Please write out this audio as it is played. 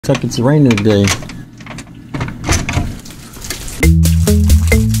Looks like it's raining today.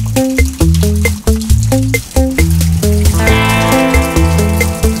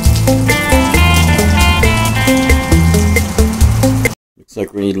 Looks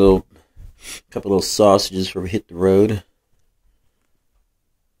like we need a couple little sausages before we hit the road.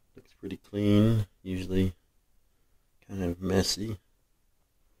 Looks pretty clean, usually kind of messy.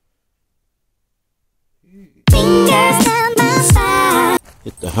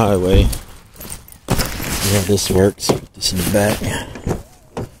 Hit the highway. See how this works. Put this in the back.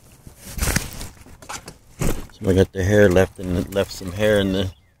 Somebody got their hair left and left some hair in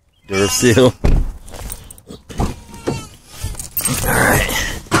the Duracell. Alright.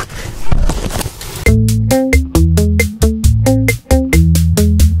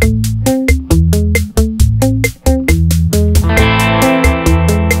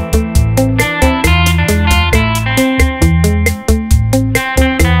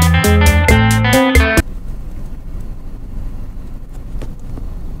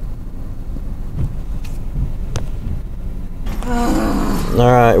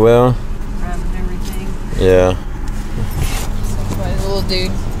 Alright, well. Grabbing everything. Yeah. By the little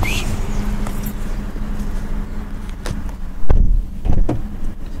dude.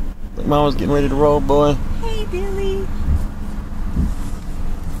 Think Mama's getting ready to roll, boy. Hey, Billy.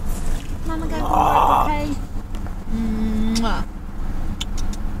 Mama got homework, okay? Mwah.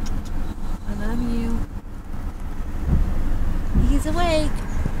 I love you. He's awake.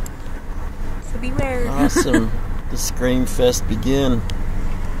 So beware. Awesome. The Scream Fest begin.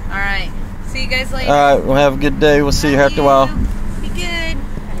 Alright. See you guys later. Alright, well, have a good day. We'll see you after a while. Be good.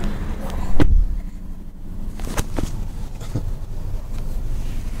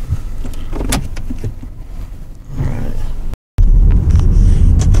 Alright.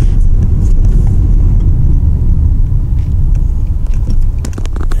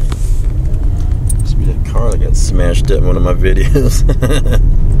 Must be that car that got smashed up in one of my videos.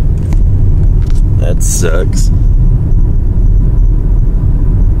 That sucks.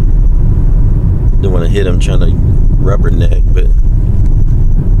 Don't want to hit him trying to rubberneck, but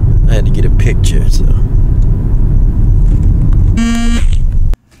I had to get a picture, so.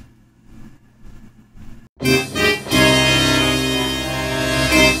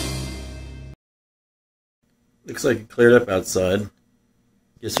 Looks like it cleared up outside.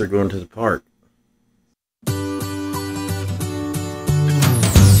 Guess they're going to the park.